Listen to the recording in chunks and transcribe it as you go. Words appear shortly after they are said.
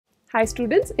Hi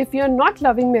students, if you are not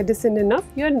loving medicine enough,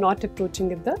 you are not approaching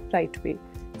it the right way.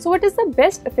 So what is the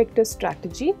best effective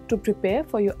strategy to prepare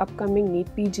for your upcoming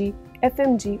NEET PG,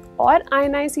 FMG or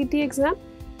INICET exam?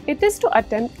 It is to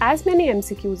attempt as many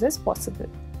MCQs as possible.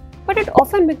 But it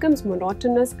often becomes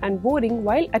monotonous and boring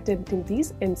while attempting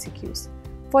these MCQs.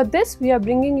 For this, we are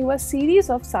bringing you a series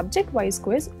of subject-wise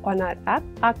quiz on our app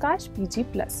Aakash PG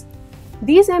Plus.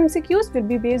 These MCQs will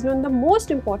be based on the most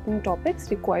important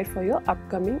topics required for your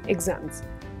upcoming exams.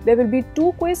 There will be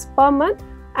 2 quizzes per month,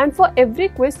 and for every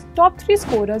quiz, top 3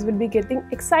 scorers will be getting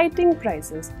exciting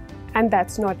prizes. And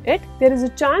that's not it, there is a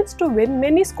chance to win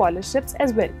many scholarships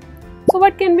as well. So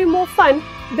what can be more fun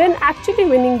than actually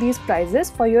winning these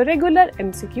prizes for your regular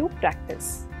MCQ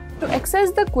practice? To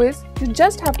access the quiz, you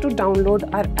just have to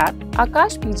download our app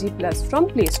Aakash PG Plus from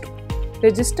Play Store.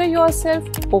 Register yourself,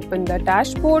 open the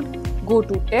dashboard, go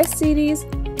to Test Series,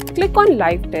 click on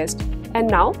Live Test, and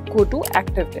now go to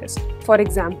Active Test. For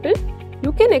example,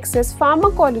 you can access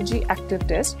Pharmacology Active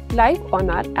Test live on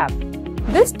our app.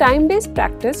 This time-based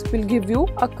practice will give you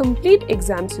a complete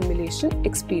exam simulation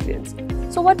experience.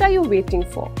 So what are you waiting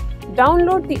for?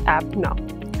 Download the app now.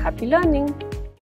 Happy learning!